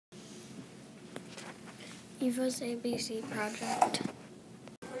Eva's ABC project.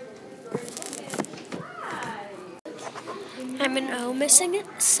 I'm an O missing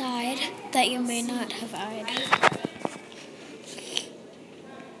a side that you may not have eyed.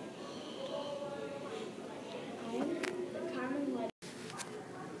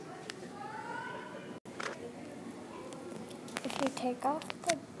 If you take off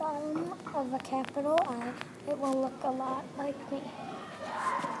the bottom of a capital I, it will look a lot like me.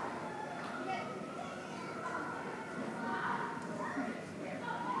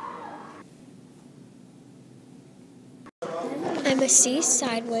 I'm a C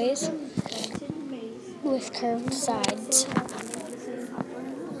sideways with curved sides.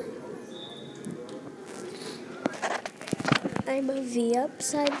 I'm a V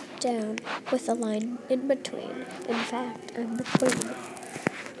upside down with a line in between. In fact, I'm the queen.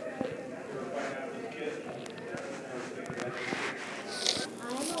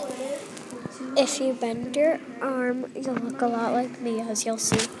 If you bend your arm, you'll look a lot like me, as you'll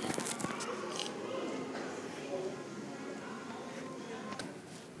see.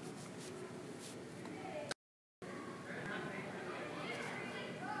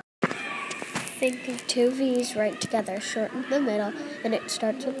 Think of two V's right together, short in the middle, and it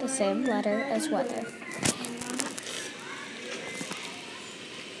starts with the same letter as weather.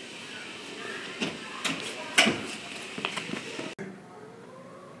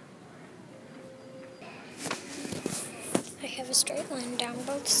 I have a straight line down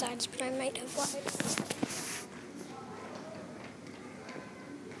both sides, but I might have lied.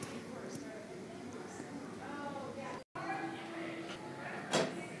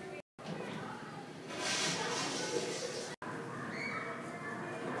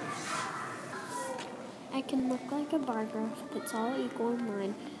 I can look like a bar graph that's all equal in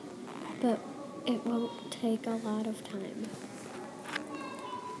line, but it won't take a lot of time.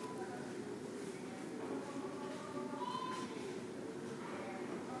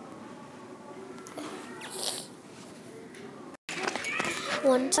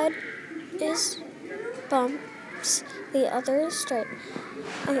 One side is bumps, the other is straight.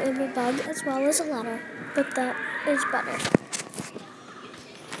 I am a bug as well as a letter, but that is better.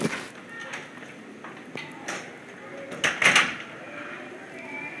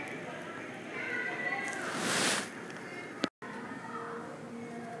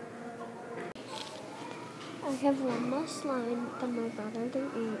 I have one less line than my brother the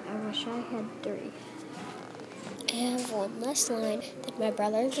E. I wish I had 3. I have one less line than my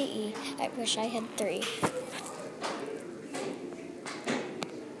brother the E. I wish I had 3.